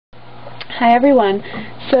Hi everyone.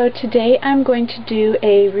 So today I'm going to do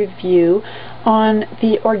a review on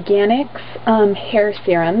the Organix hair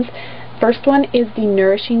serums. First one is the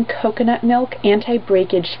Nourishing Coconut Milk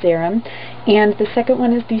Anti-Breakage Serum, and the second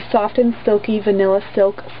one is the Soft and Silky Vanilla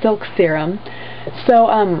Silk Serum. So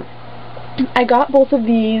I got both of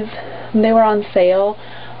these. They were on sale.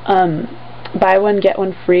 Buy one get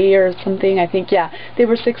one free or something, I think. Yeah, they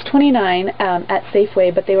were $6.29 at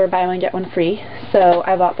Safeway, but they were buy one get one free, so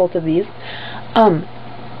I bought both of these. And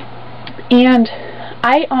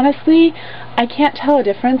I honestly can't tell a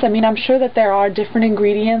difference. I mean, I'm sure that there are different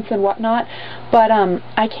ingredients and whatnot, but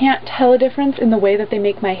I can't tell a difference in the way that they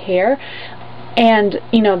make my hair. And,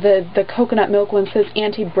 you know, the coconut milk one says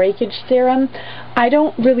anti-breakage serum. I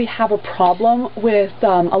don't really have a problem with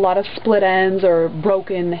a lot of split ends or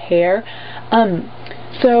broken hair.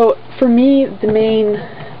 So for me, the main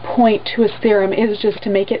point to a serum is just to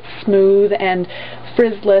make it smooth and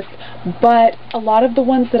frizzless. But a lot of the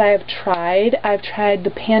ones that I've tried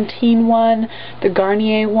the Pantene one, the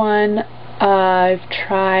Garnier one, I've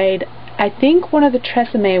tried I think one of the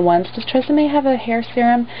Tresemme ones. Does Tresemme have a hair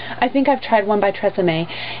serum? I think I've tried one by Tresemme.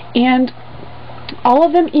 And all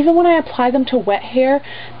of them, even when I apply them to wet hair,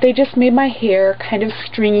 they just made my hair kind of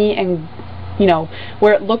stringy and, you know,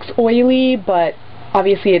 where it looks oily, but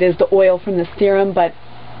obviously it is the oil from the serum, but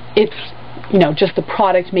it's, you know, just the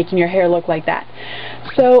product making your hair look like that.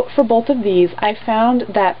 So for both of these, I found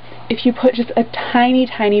that if you put just a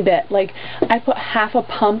tiny bit, like I put half a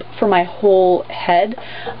pump for my whole head,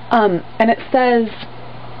 and it says,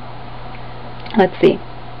 let's see,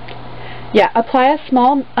 yeah, apply a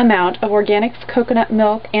small amount of Organix Coconut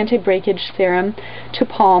Milk Anti-Breakage Serum to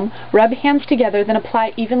palm, rub hands together, then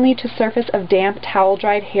apply evenly to surface of damp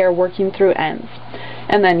towel-dried hair working through ends.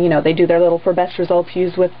 And then, you know, they do their little for best results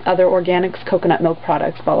used with other Organix coconut milk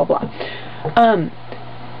products, blah, blah, blah.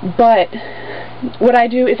 But what I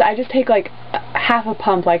do is I just take like half a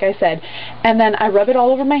pump, like I said, and then I rub it all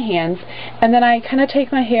over my hands, and then I kind of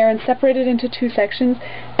take my hair and separate it into two sections,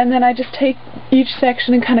 and then I just take each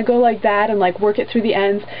section and kind of go like that and like work it through the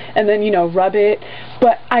ends, and then, you know, rub it,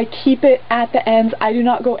 but I keep it at the ends. I do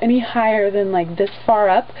not go any higher than like this far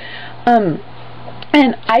up, and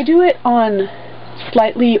I do it on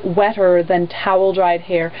slightly wetter than towel dried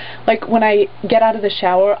hair. Like when I get out of the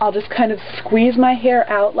shower, I'll just kind of squeeze my hair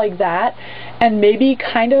out like that and maybe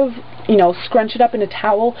kind of, you know, scrunch it up in a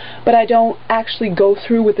towel, but I don't actually go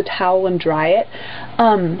through with the towel and dry it.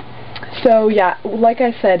 So yeah, like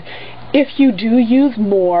I said, if you do use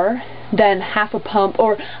more than half a pump,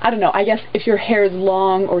 or I don't know, I guess if your hair is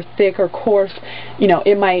long or thick or coarse, you know,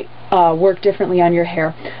 it might work differently on your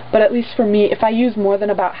hair. But at least for me, if I use more than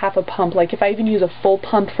about half a pump, like if I even use a full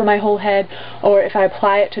pump for my whole head, or if I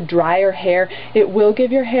apply it to drier hair, it will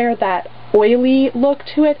give your hair that oily look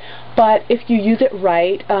to it. But if you use it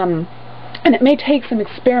right, and it may take some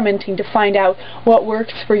experimenting to find out what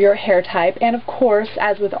works for your hair type. And of course,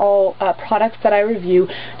 as with all products that I review,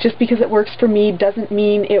 just because it works for me doesn't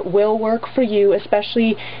mean it will work for you,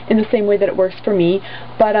 especially in the same way that it works for me.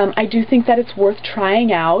 But I do think that it's worth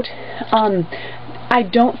trying out. I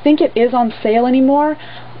don't think it is on sale anymore,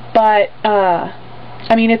 but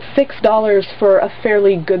I mean, it's $6 for a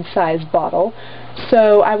fairly good-sized bottle,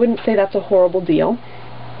 so I wouldn't say that's a horrible deal.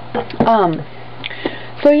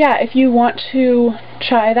 So yeah, if you want to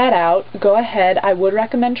try that out, go ahead. I would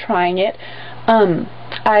recommend trying it.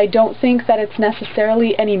 I don't think that it's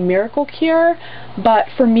necessarily any miracle cure, but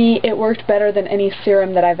for me it worked better than any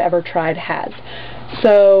serum that I've ever tried has.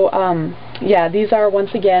 So yeah, these are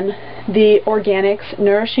once again the Organix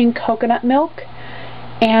Nourishing Coconut Milk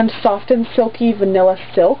and Soft and Silky Vanilla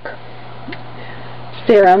Silk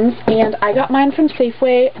serums, and I got mine from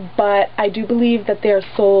Safeway, but I do believe that they're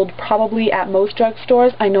sold probably at most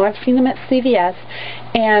drugstores. I know I've seen them at CVS,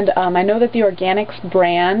 and I know that the Organix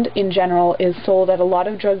brand in general is sold at a lot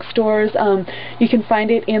of drugstores. You can find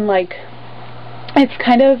it in, like, it's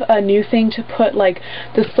kind of a new thing to put like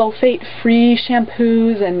the sulfate-free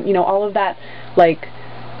shampoos and, you know, all of that like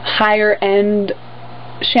higher end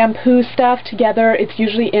shampoo stuff together. It's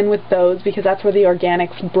usually in with those because that's where the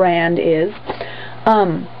Organix brand is.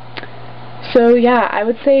 So yeah, I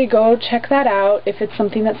would say go check that out if it's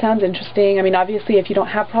something that sounds interesting. I mean, obviously if you don't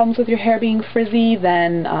have problems with your hair being frizzy,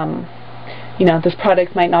 then you know, this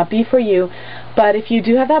product might not be for you. But if you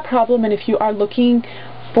do have that problem, and if you are looking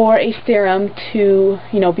for a serum to,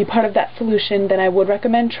 you know, be part of that solution, then I would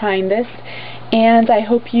recommend trying this. And I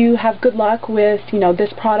hope you have good luck with, you know,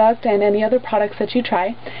 this product and any other products that you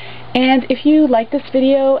try. And if you liked this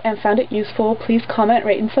video and found it useful, please comment,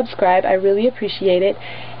 rate, and subscribe. I really appreciate it.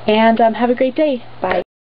 And have a great day. Bye.